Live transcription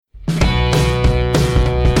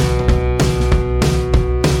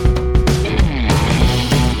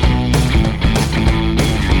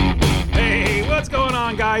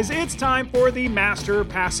it's time for the Master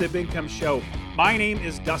Passive Income Show. My name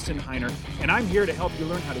is Dustin Heiner, and I'm here to help you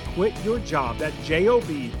learn how to quit your job, that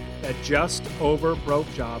JOB, that just over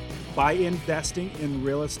broke job, by investing in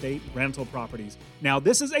real estate rental properties. Now,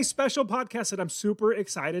 this is a special podcast that I'm super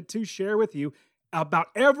excited to share with you about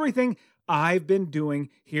everything I've been doing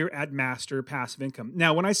here at Master Passive Income.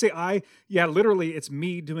 Now, when I say literally it's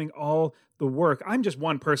me doing all the work. I'm just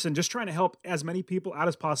one person, just trying to help as many people out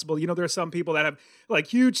as possible. You know, there are some people that have like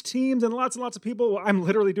huge teams and lots of people. Well, I'm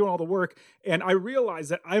literally doing all the work. And I realize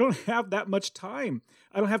that I don't have that much time.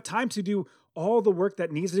 I don't have time to do all the work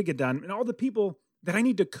that needs to get done. And all the people that I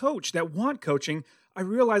need to coach that want coaching, I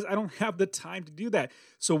realize I don't have the time to do that.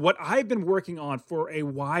 So what I've been working on for a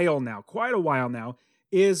while now, quite a while now,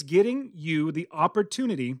 is getting you the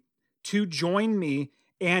opportunity to join me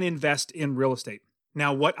and invest in real estate.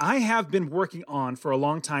 Now, what I have been working on for a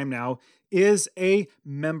long time now is a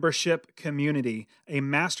membership community, a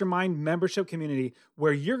mastermind membership community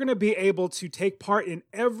where you're going to be able to take part in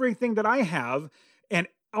everything that I have and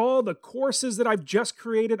all the courses that I've just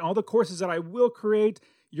created, all the courses that I will create.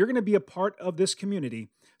 You're going to be a part of this community.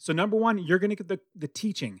 So number one, you're going to get the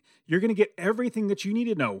teaching. You're going to get everything that you need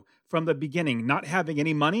to know from the beginning, not having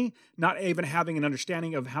any money, not even having an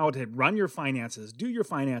understanding of how to run your finances, do your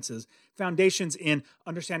finances, foundations in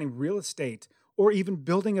understanding real estate, or even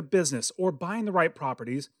building a business or buying the right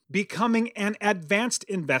properties, becoming an advanced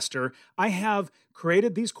investor. I have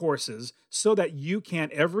created these courses so that you can,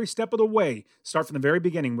 every step of the way, start from the very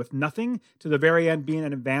beginning with nothing to the very end being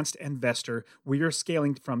an advanced investor where you're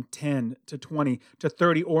scaling from 10 to 20 to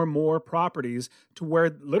 30 or more properties to where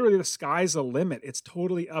literally the sky's the limit. It's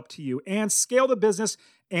totally up to you. And scale the business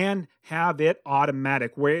and have it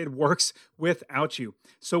automatic where it works without you.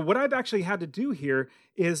 So what I've actually had to do here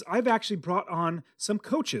is I've actually brought on some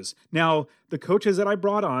coaches. Now, the coaches that I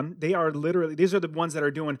brought on, these are the ones that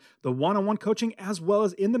are doing the one-on-one coaching as well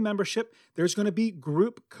as in the membership. There's going to be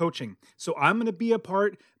group coaching. So I'm going to be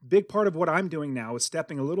big part of what I'm doing now is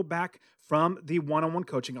stepping a little back from the one-on-one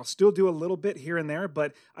coaching. I'll still do a little bit here and there,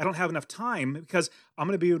 but I don't have enough time because I'm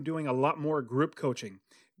going to be doing a lot more group coaching.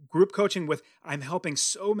 I'm helping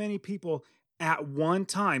so many people at one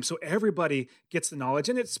time. So everybody gets the knowledge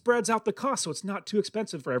and it spreads out the cost. So it's not too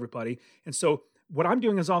expensive for everybody. And so what I'm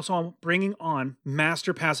doing is also I'm bringing on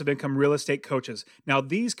Master Passive Income real estate coaches. Now,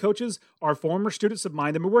 these coaches are former students of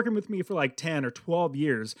mine. They've been working with me for like 10 or 12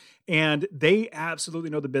 years, and they absolutely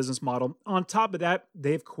know the business model. On top of that,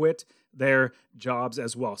 they've quit their jobs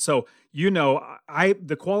as well. So,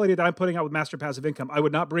 the quality that I'm putting out with Master Passive Income, I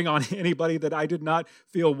would not bring on anybody that I did not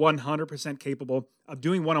feel 100% capable of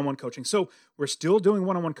doing one-on-one coaching. So we're still doing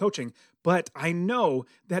one-on-one coaching, but I know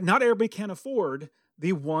that not everybody can afford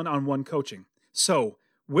the one-on-one coaching. So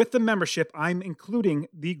with the membership, I'm including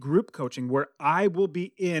the group coaching where I will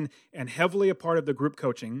be in and heavily a part of the group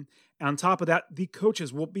coaching. On top of that, the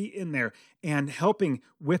coaches will be in there and helping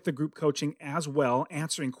with the group coaching as well,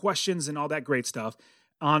 answering questions and all that great stuff.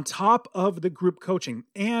 On top of the group coaching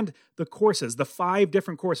and the courses, the 5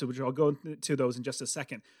 different courses, which I'll go into those in just a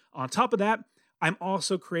second. On top of that, I'm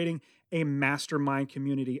also creating a mastermind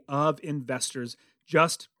community of investors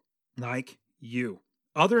just like you.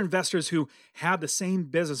 Other investors who have the same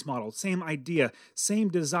business model, same idea, same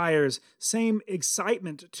desires, same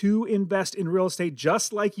excitement to invest in real estate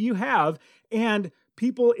just like you have. And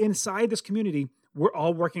people inside this community, we're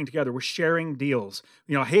all working together. We're sharing deals.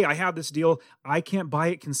 Hey, I have this deal. I can't buy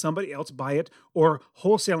it. Can somebody else buy it? Or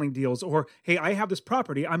wholesaling deals. Or, hey, I have this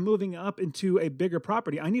property. I'm moving up into a bigger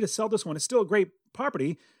property. I need to sell this one. It's still a great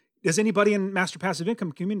property. Does anybody in Master Passive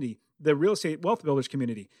Income community, the real estate wealth builders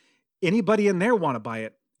community, anybody in there want to buy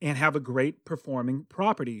it and have a great performing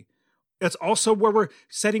property? It's also where we're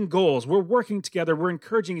setting goals. We're working together. We're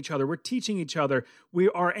encouraging each other. We're teaching each other. We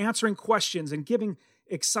are answering questions and giving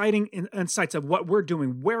exciting insights of what we're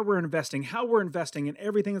doing, where we're investing, how we're investing, and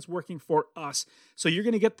everything that's working for us. So you're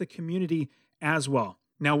going to get the community as well.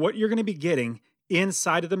 Now, what you're going to be getting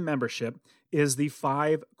inside of the membership is the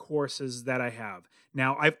 5 courses that I have.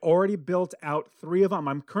 Now, I've already built out 3 of them.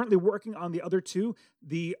 I'm currently working on the other 2,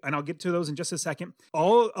 and I'll get to those in just a second.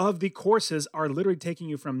 All of the courses are literally taking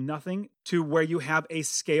you from nothing to where you have a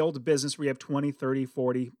scaled business where you have 20, 30,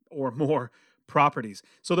 40 or more properties.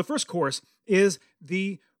 So the first course is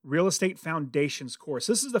the Real Estate Foundations course.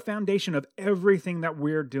 This is the foundation of everything that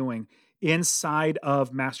we're doing inside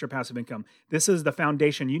of Master Passive Income. This is the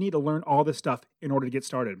foundation. You need to learn all this stuff in order to get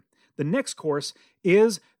started. The next course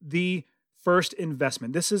is the First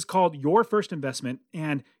Investment. This is called Your First Investment,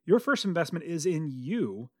 and your first investment is in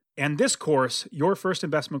you. And this course, Your First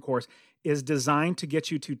Investment course, is designed to get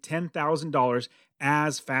you to $10,000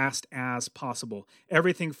 as fast as possible.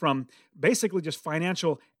 Everything from basically just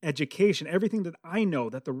financial education, everything that I know,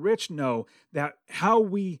 that the rich know, that how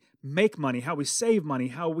we make money, how we save money,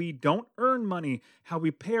 how we don't earn money, how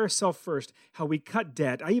we pay ourselves first, how we cut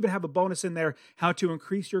debt. I even have a bonus in there, how to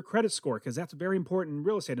increase your credit score, because that's very important in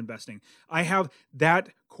real estate investing. I have that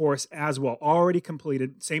course as well, already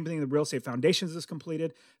completed. Same thing, the Real Estate Foundations is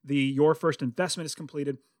completed. The Your First Investment is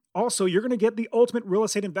completed. Also, you're going to get the Ultimate Real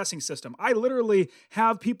Estate Investing System. I literally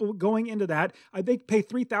have people going into that. They pay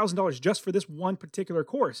 $3,000 just for this one particular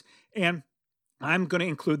course. And I'm going to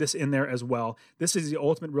include this in there as well. This is the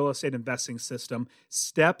Ultimate Real Estate Investing System,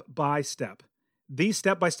 step by step. The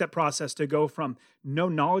step-by-step process to go from no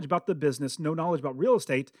knowledge about the business, no knowledge about real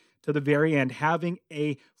estate, to the very end, having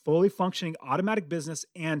a fully functioning automatic business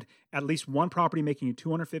and at least one property making you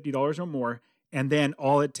 $250 or more. And then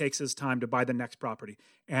all it takes is time to buy the next property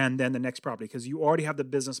and then the next property, because you already have the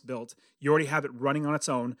business built. You already have it running on its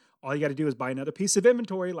own. All you got to do is buy another piece of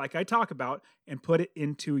inventory like I talk about and put it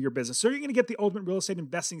into your business. So you're going to get the Ultimate Real Estate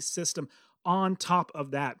Investing System on top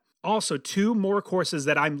of that. Also, 2 more courses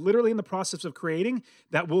that I'm literally in the process of creating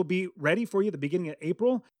that will be ready for you at the beginning of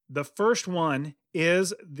April. The first one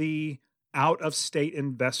is the Out-of-State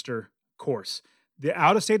Investor course. The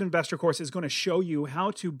Out-of-State Investor course is going to show you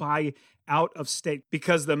how to buy out of state,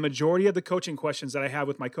 because the majority of the coaching questions that I have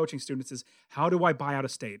with my coaching students is, how do I buy out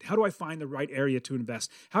of state? How do I find the right area to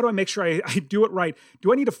invest? How do I make sure I do it right?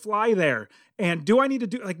 Do I need to fly there? And do I need to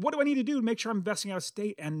do, what do I need to do to make sure I'm investing out of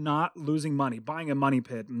state and not losing money, buying a money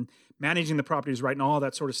pit and managing the properties right and all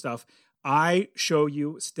that sort of stuff? I show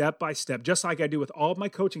you step by step, just like I do with all of my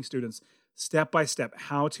coaching students, step by step,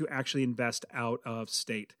 how to actually invest out of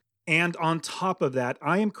state. And on top of that,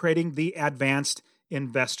 I am creating the Advanced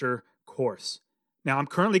Investor course. Now, I'm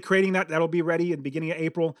currently creating that. That'll be ready in the beginning of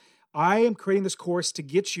April. I am creating this course to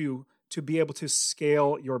get you to be able to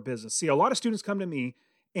scale your business. See, a lot of students come to me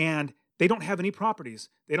and they don't have any properties.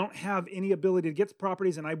 They don't have any ability to get the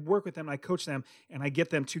properties, and I work with them, and I coach them, and I get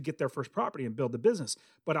them to get their first property and build the business.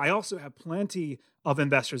 But I also have plenty of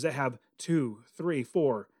investors that have 2, 3,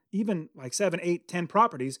 4, even like 7, 8, 10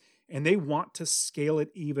 properties, and they want to scale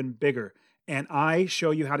it even bigger. And I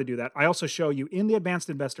show you how to do that. I also show you in the Advanced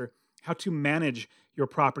Investor how to manage your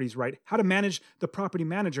properties right, how to manage the property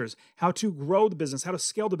managers, how to grow the business, how to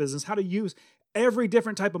scale the business, how to use every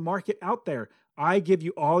different type of market out there. I give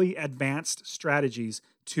you all the advanced strategies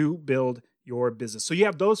to build your business. So you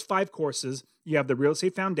have those 5 courses. You have the Real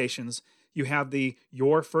Estate Foundations. You have the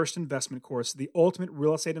Your First Investment course, the Ultimate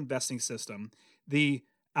Real Estate Investing System, the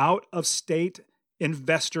Out-of-State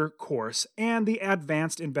Investor course, and the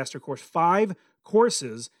Advanced Investor course. 5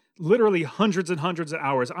 courses, literally hundreds and hundreds of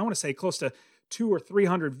hours. I want to say close to 200 or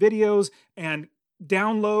 300 videos and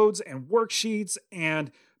downloads and worksheets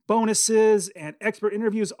and bonuses and expert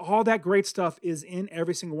interviews. All that great stuff is in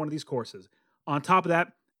every single one of these courses. On top of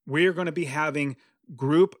that, we're going to be having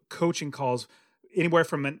group coaching calls, anywhere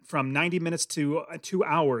from 90 minutes to 2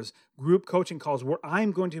 hours, group coaching calls where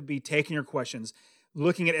I'm going to be taking your questions,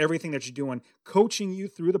 looking at everything that you're doing, coaching you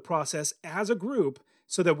through the process as a group,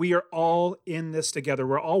 so that we are all in this together.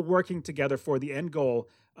 We're all working together for the end goal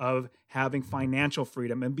of having financial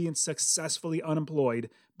freedom and being successfully unemployed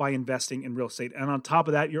by investing in real estate. And on top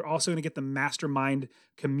of that, you're also going to get the mastermind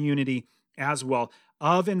community as well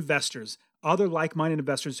of investors, other like-minded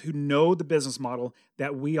investors who know the business model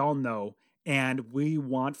that we all know. And we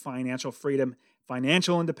want financial freedom,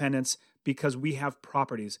 financial independence, because we have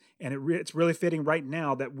properties. And it's really fitting right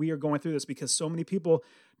now that we are going through this, because so many people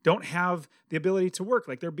don't have the ability to work,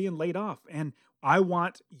 like they're being laid off. And I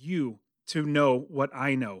want you to know what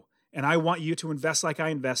I know. And I want you to invest like I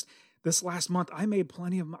invest. This last month, I made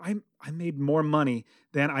I made more money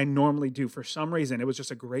than I normally do. For some reason, it was just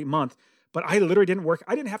a great month. But I literally didn't work.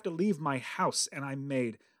 I didn't have to leave my house, and I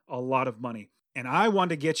made a lot of money. And I want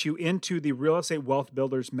to get you into the Real Estate Wealth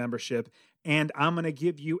Builders membership. And I'm going to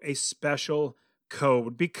give you a special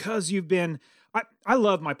code, because you've been... I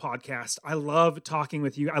love my podcast. I love talking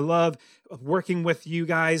with you. I love working with you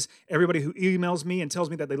guys. Everybody who emails me and tells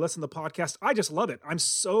me that they listen to the podcast, I just love it. I'm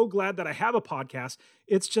so glad that I have a podcast.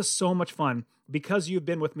 It's just so much fun. Because you've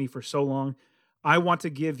been with me for so long, I want to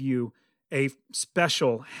give you a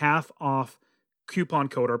special half-off coupon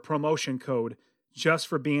code or promotion code just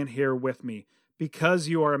for being here with me. Because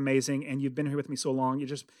you are amazing and you've been here with me so long,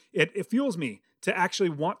 it fuels me to actually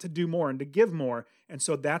want to do more and to give more. And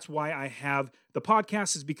so that's why I have the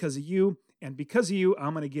podcast, is because of you. And because of you,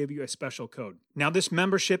 I'm going to give you a special code. Now, this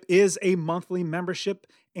membership is a monthly membership,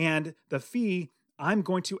 and the fee, I'm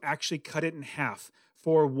going to actually cut it in half.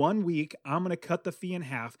 For 1 week, I'm going to cut the fee in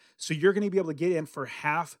half. So you're going to be able to get in for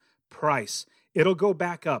half price. it'll go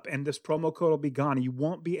back up and this promo code will be gone. You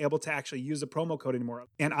won't be able to actually use the promo code anymore.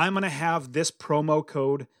 And I'm going to have this promo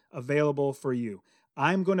code available for you.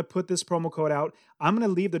 I'm going to put this promo code out. I'm going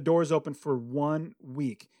to leave the doors open for 1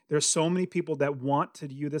 week. There's so many people that want to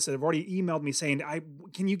do this that have already emailed me saying,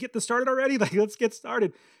 can you get this started already? Like, let's get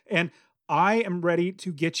started. And I am ready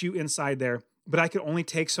to get you inside there, but I can only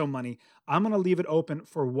take so many. I'm going to leave it open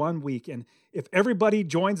for 1 week. And if everybody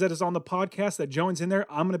joins that is on the podcast that joins in there,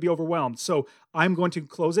 I'm going to be overwhelmed. So I'm going to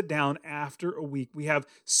close it down after a week. We have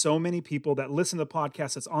so many people that listen to the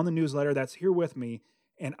podcast, that's on the newsletter, that's here with me,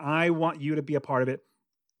 and I want you to be a part of it.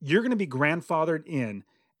 You're going to be grandfathered in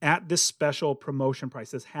at this special promotion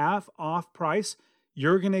price, this half off price.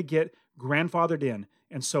 You're going to get grandfathered in.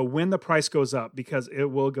 And so when the price goes up, because it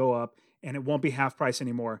will go up and it won't be half price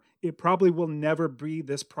anymore, it probably will never be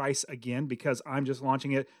this price again because I'm just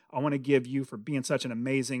launching it. I want to give you, for being such an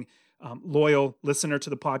amazing, loyal listener to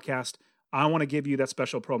the podcast, I want to give you that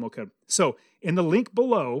special promo code. So in the link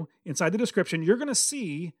below, inside the description, you're going to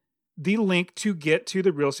see the link to get to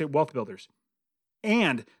the Real Estate Wealth Builders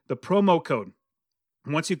and the promo code.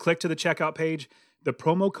 Once you click to the checkout page, the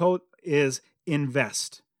promo code is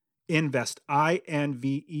INVEST. INVEST,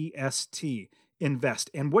 INVEST, INVEST.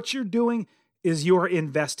 And what you're doing is you're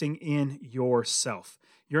investing in yourself.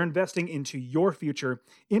 You're investing into your future,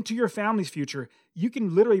 into your family's future. You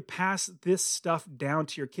can literally pass this stuff down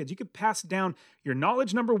to your kids. You could pass down your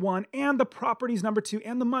knowledge, number one, and the properties, number two,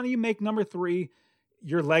 and the money you make, number three.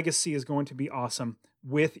 Your legacy is going to be awesome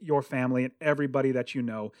with your family and everybody that you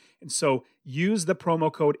know. And so use the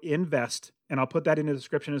promo code INVEST, and I'll put that in the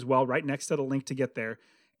description as well, right next to the link to get there.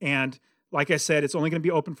 And like I said, it's only going to be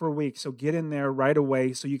open for a week, so get in there right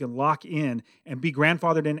away so you can lock in and be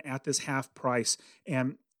grandfathered in at this half price.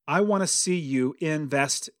 And I want to see you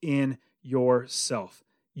invest in yourself.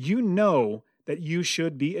 You know that you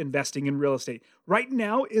should be investing in real estate. Right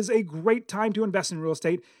now is a great time to invest in real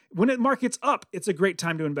estate. When the market's up, it's a great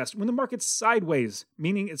time to invest. When the market's sideways,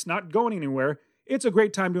 meaning it's not going anywhere, it's a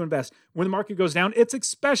great time to invest. When the market goes down, it's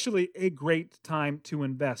especially a great time to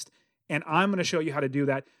invest. And I'm going to show you how to do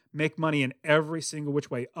that. Make money in every single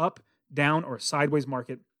which way, up, down, or sideways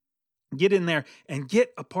market. Get in there and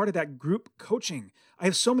get a part of that group coaching. I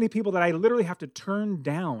have so many people that I literally have to turn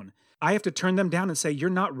down. I have to turn them down and say, you're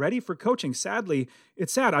not ready for coaching. Sadly,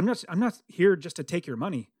 it's sad. I'm not here just to take your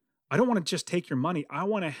money. I don't want to just take your money. I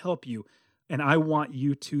want to help you, and I want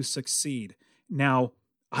you to succeed. Now,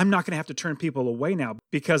 I'm not going to have to turn people away now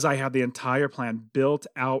because I have the entire plan built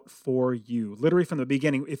out for you. Literally from the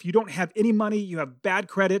beginning. If you don't have any money, you have bad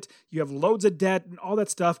credit, you have loads of debt and all that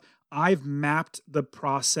stuff, I've mapped the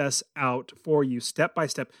process out for you step by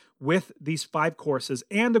step with these 5 courses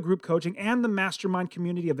and the group coaching and the mastermind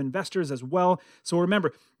community of investors as well. So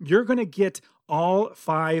remember, you're going to get all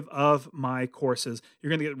 5 of my courses.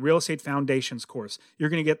 You're going to get Real Estate Foundations course. You're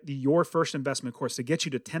going to get the Your First Investment course to get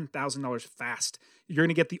you to $10,000 fast. You're going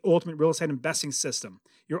to get the Ultimate Real Estate Investing System.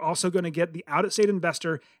 You're also going to get the Out-of-State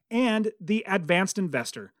Investor and the Advanced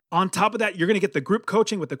Investor. On top of that, you're going to get the group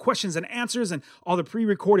coaching with the questions and answers and all the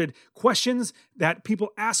pre-recorded questions that people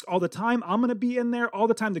ask all the time. I'm going to be in there all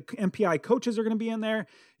the time. The MPI coaches are going to be in there.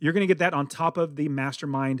 You're going to get that on top of the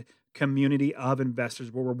mastermind community of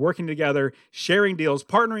investors where we're working together, sharing deals,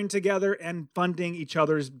 partnering together, and funding each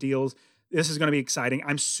other's deals. This is going to be exciting.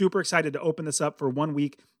 I'm super excited to open this up for 1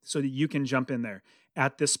 week so that you can jump in there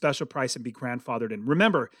at this special price and be grandfathered in.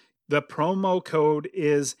 Remember, the promo code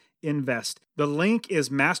is INVEST. The link is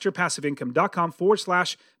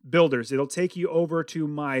masterpassiveincome.com/builders. It'll take you over to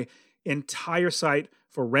my entire site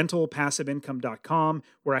for rentalpassiveincome.com,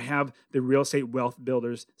 where I have the Real Estate Wealth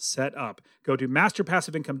Builders set up. Go to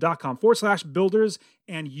masterpassiveincome.com/builders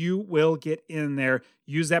and you will get in there.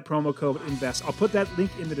 Use that promo code INVEST. I'll put that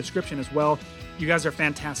link in the description as well. You guys are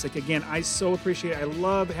fantastic. Again, I so appreciate it. I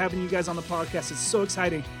love having you guys on the podcast. It's so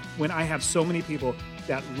exciting when I have so many people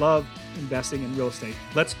that love investing in real estate.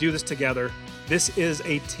 Let's do this together. This is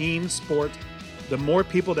a team sport. The more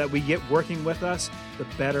people that we get working with us, the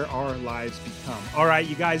better our lives become. All right,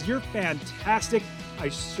 you guys, you're fantastic. I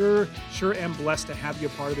sure am blessed to have you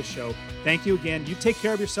a part of the show. Thank you again. You take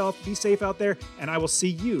care of yourself. Be safe out there, and I will see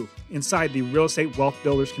you inside the Real Estate Wealth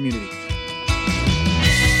Builders community.